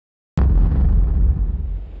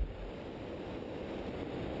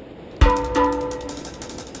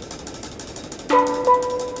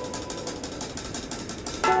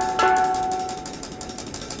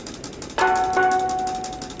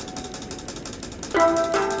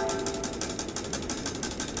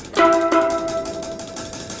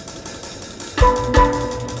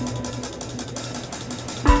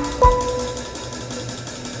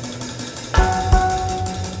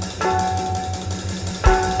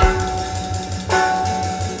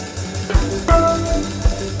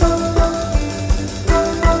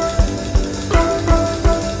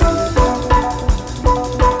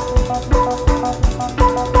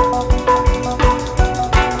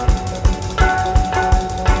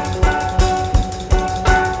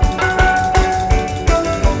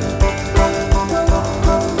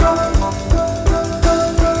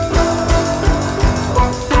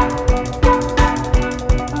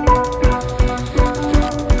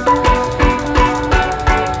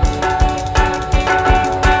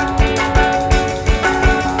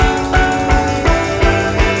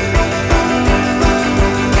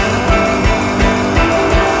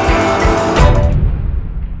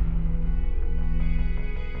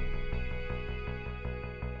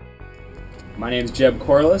My name is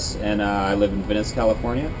Corliss, and I live in Venice,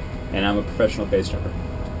 California, and I'm a professional base jumper.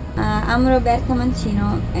 I'm Roberta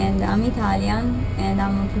Mancino, and I'm Italian, and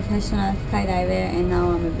I'm a professional skydiver, and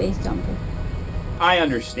now I'm a base jumper. I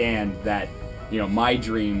understand that, my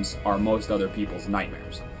dreams are most other people's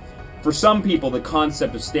nightmares. For some people, the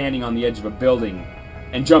concept of standing on the edge of a building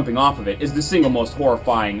and jumping off of it is the single most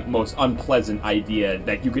horrifying, most unpleasant idea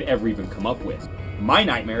that you could ever even come up with. My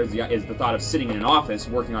nightmare is the thought of sitting in an office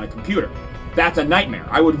working on a computer. That's a nightmare.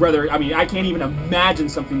 I would rather, I can't even imagine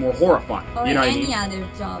something more horrifying. Or any other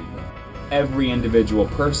job. Every individual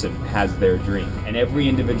person has their dream, and every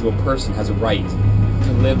individual person has a right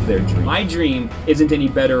to live their dream. My dream isn't any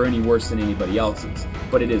better or any worse than anybody else's,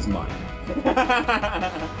 but it is mine.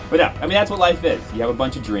 But yeah, that's what life is. You have a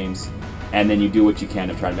bunch of dreams, and then you do what you can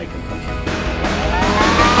to try to make them come true.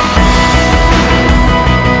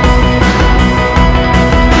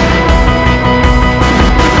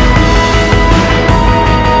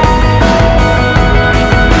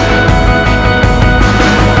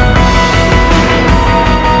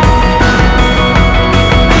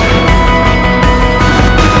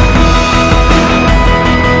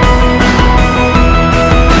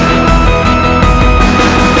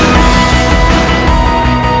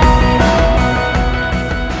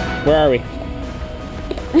 Where are we?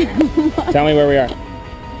 Tell me where we are.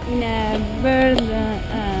 In a bird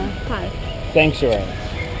park. Sanctuary.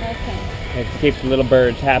 Okay. It keeps the little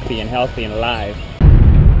birds happy and healthy and alive.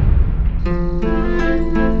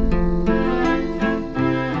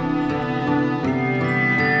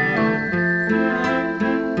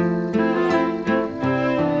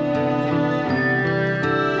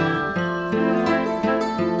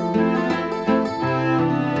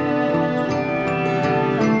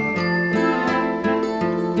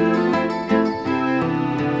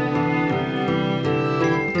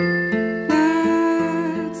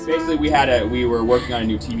 Basically, we were working on a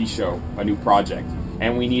new TV show, a new project,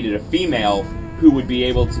 and we needed a female who would be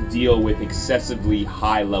able to deal with excessively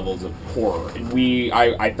high levels of horror. And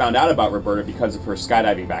I found out about Roberta because of her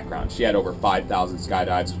skydiving background. She had over 5,000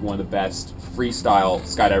 skydives, was one of the best freestyle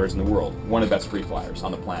skydivers in the world, one of the best free flyers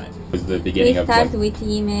on the planet. It was the beginning of... We started with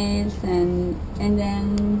emails, and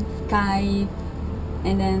then Skype,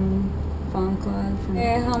 and then phone calls.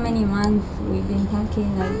 How many months we've been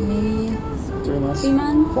talking? Like maybe 3 months? 3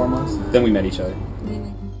 months? 4 months? Then we met each other.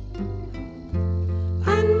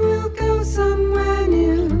 And we'll go somewhere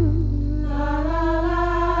new. La, la, la,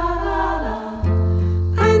 la, la.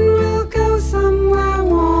 And we'll go somewhere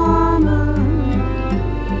warmer.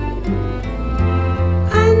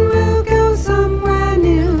 And we'll go somewhere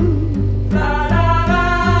new. La, la, la,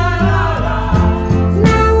 la, la.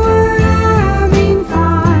 Now we're having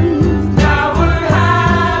fun. Now we're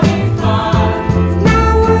having fun.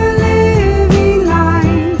 Now we're living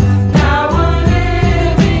life. Now we're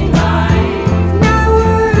living life. Now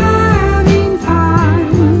we're having fun.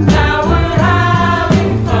 Now we're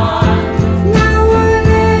having fun. Now we're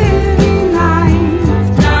living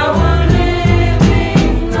life. Now we're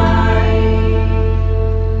living life.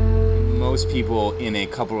 Most people in a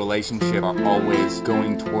couple relationship are always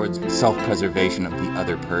going towards self-preservation of the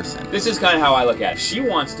other person. This is kind of how I look at it. She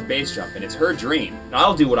wants to base jump, and it's her dream, and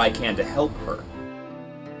I'll do what I can to help her.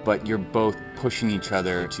 But you're both pushing each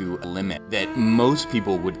other to a limit that most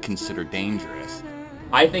people would consider dangerous.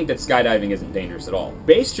 I think that skydiving isn't dangerous at all.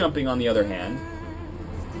 Base jumping, on the other hand,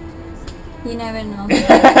 You never know.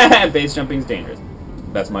 base jumping is dangerous.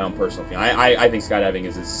 That's my own personal feeling. I think skydiving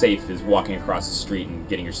is as safe as walking across the street and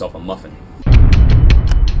getting yourself a muffin.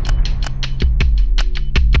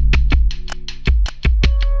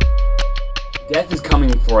 Death is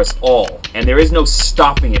coming for us all, and there is no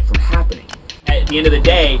stopping it from happening. At the end of the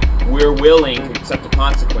day, we're willing to accept the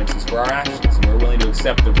consequences for our actions, and we're willing to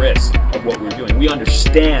accept the risk of what we're doing. We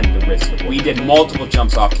understand the risk. We did multiple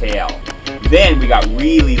jumps off KL. Then we got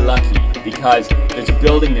really lucky because there's a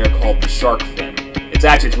building there called the Shark Fin.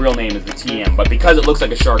 Its real name is the TM, but because it looks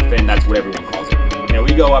like a shark fin, that's what everyone calls it. You know,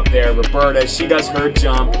 we go up there, Roberta, she does her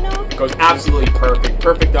jump, goes absolutely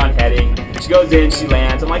perfect on heading. She goes in, she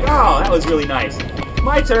lands. I'm like, oh, that was really nice.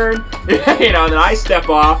 My turn. You know, and then I step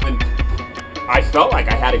off, and I felt like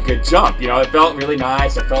I had a good jump. You know, it felt really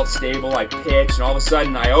nice. I felt stable. I pitched, and all of a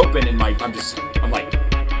sudden I open, and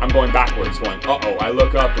I'm going backwards, going, uh-oh. I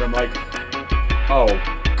look up, and I'm like, oh,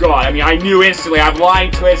 God. I mean, I knew instantly. I have line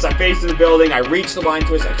twists. I face the building. I reach the line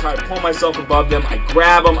twist. I try to pull myself above them. I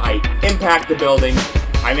grab them. I impact the building.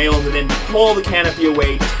 I'm able to then pull the canopy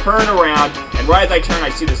away, turn around, and right as I turn, I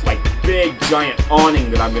see this like big giant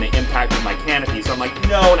awning that I'm going to impact with my canopy. So I'm like,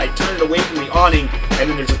 no, and I turn it away from the awning, and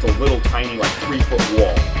then there's just a little tiny like 3-foot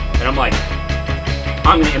wall. And I'm like,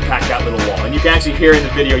 I'm going to impact that little wall. And you can actually hear in the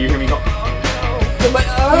video, you hear me go, oh no. I'm like,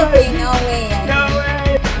 oh, No way. no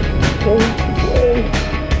way.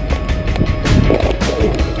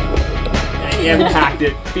 And you impact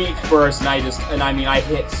it feet first, and I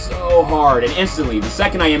hit so hard, and instantly, the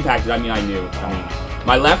second I impacted, I knew.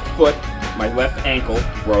 My left foot, my left ankle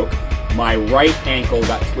broke, my right ankle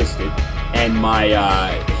got twisted, and my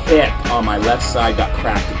hip on my left side got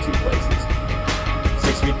cracked in 2 places.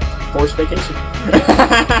 6-week forced vacation.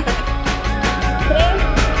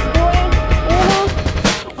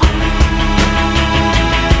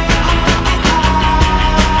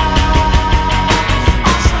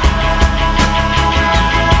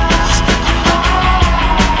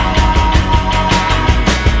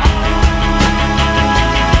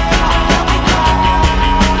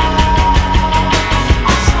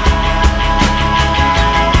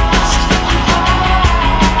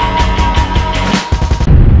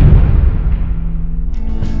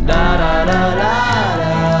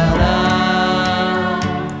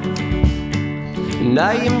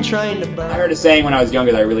 I heard a saying when I was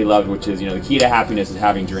younger that I really loved, which is, you know, the key to happiness is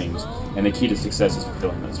having dreams, and the key to success is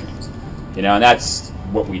fulfilling those dreams. You know, and that's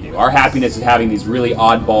what we do. Our happiness is having these really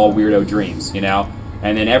oddball, weirdo dreams, you know?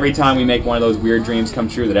 And then every time we make one of those weird dreams come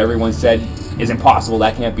true that everyone said is impossible,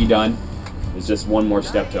 that can't be done, it's just one more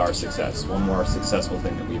step to our success, one more successful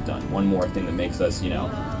thing that we've done, one more thing that makes us, you know,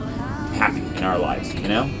 happy in our lives, you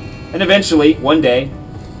know? And eventually, one day,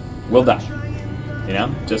 we'll die. You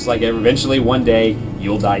know, just like eventually one day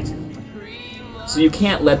you'll die too. So you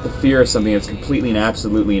can't let the fear of something that's completely and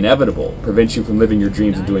absolutely inevitable prevent you from living your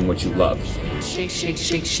dreams and doing what you love. Shake, shake,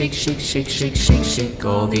 shake, shake, shake, shake, shake, shake, shake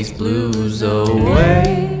all these blues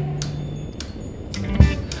away.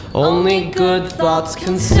 Only good thoughts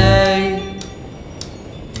can stay.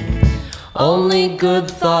 Only good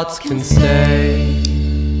thoughts can stay.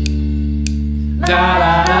 Da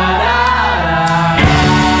da da da.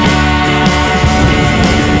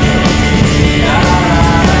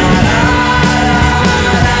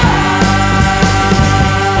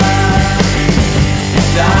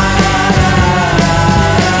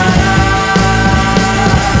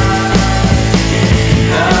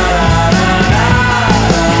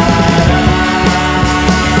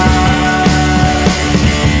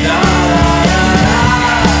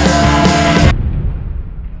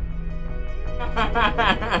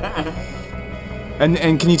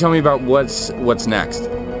 And can you tell me about what's next?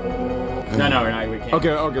 No, we can't.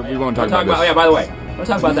 Okay, we won't talk about this. Yeah, by the way, don't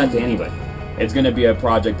talk about that to anybody. It's going to be a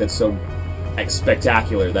project that's so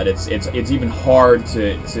spectacular that it's even hard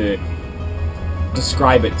to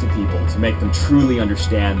describe it to people, to make them truly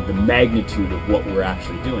understand the magnitude of what we're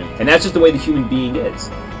actually doing. And that's just the way the human being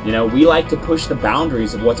is. You know, we like to push the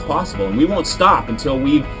boundaries of what's possible, and we won't stop until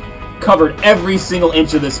we've covered every single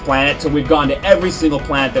inch of this planet, till we've gone to every single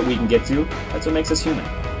planet that we can get to. That's what makes us human.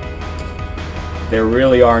 There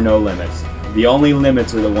really are no limits. The only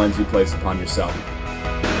limits are the ones you place upon yourself.